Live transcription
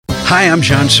Hi, I'm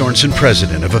John Sorensen,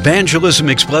 president of Evangelism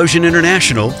Explosion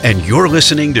International, and you're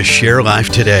listening to Share Life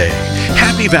Today.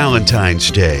 Happy Valentine's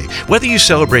Day. Whether you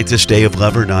celebrate this day of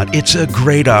love or not, it's a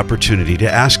great opportunity to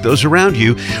ask those around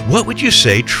you, what would you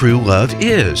say true love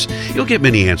is? You'll get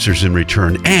many answers in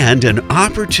return and an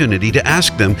opportunity to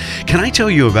ask them, can I tell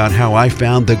you about how I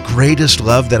found the greatest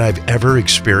love that I've ever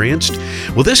experienced?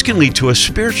 Well, this can lead to a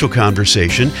spiritual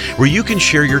conversation where you can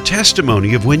share your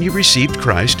testimony of when you received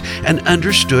Christ and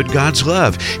understood God's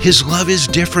love. His love is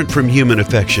different from human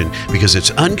affection because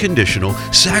it's unconditional,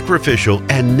 sacrificial,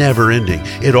 and never-ending.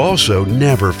 It also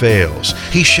never fails.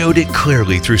 He showed it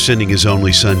clearly through sending His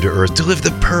only Son to earth to live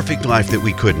the perfect life that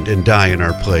we couldn't and die in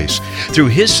our place. Through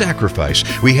His sacrifice,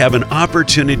 we have an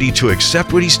opportunity to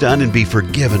accept what He's done and be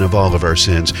forgiven of all of our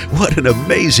sins. What an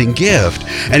amazing gift!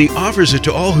 And He offers it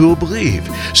to all who will believe.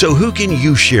 So who can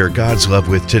you share God's love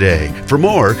with today? For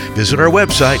more, visit our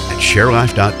website at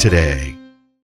sharelife.today.